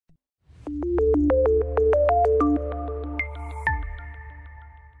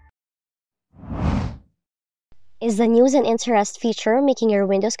Is the news and interest feature making your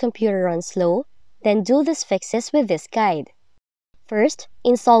Windows computer run slow? Then do these fixes with this guide. First,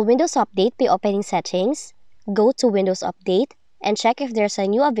 install Windows Update by opening Settings, go to Windows Update, and check if there's a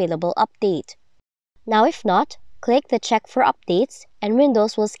new available update. Now if not, click the Check for Updates, and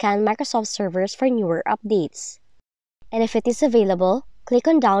Windows will scan Microsoft servers for newer updates. And if it is available, click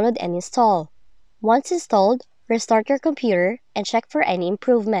on Download and Install. Once installed, restart your computer and check for any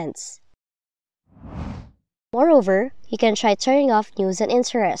improvements. Moreover, you can try turning off News and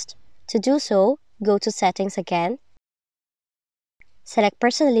Interest. To do so, go to Settings again, select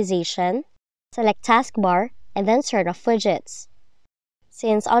Personalization, select Taskbar, and then turn off Widgets.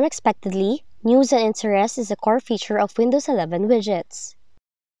 Since unexpectedly, News and Interest is a core feature of Windows 11 widgets.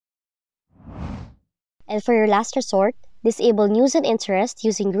 And for your last resort, disable News and Interest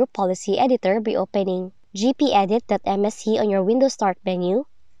using Group Policy Editor by opening gpedit.msc on your Windows Start menu,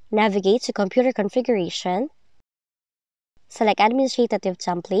 navigate to Computer Configuration, select Administrative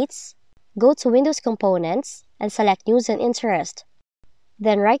Templates, go to Windows Components, and select News and Interest.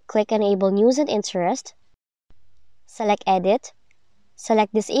 Then right-click Enable News and Interest, select Edit,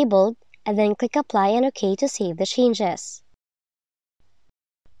 select Disabled, and then click Apply and OK to save the changes.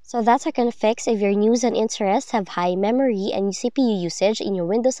 So that's a quick fix if your News and Interest have high memory and CPU usage in your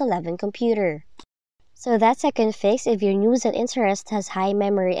Windows 11 computer. So that's a quick fix if your News and Interest has high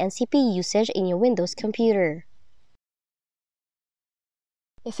memory and CPU usage in your Windows computer.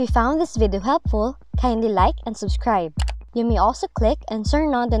 If you found this video helpful, kindly like and subscribe. You may also click and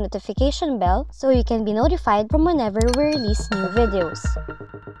turn on the notification bell so you can be notified from whenever we release new videos.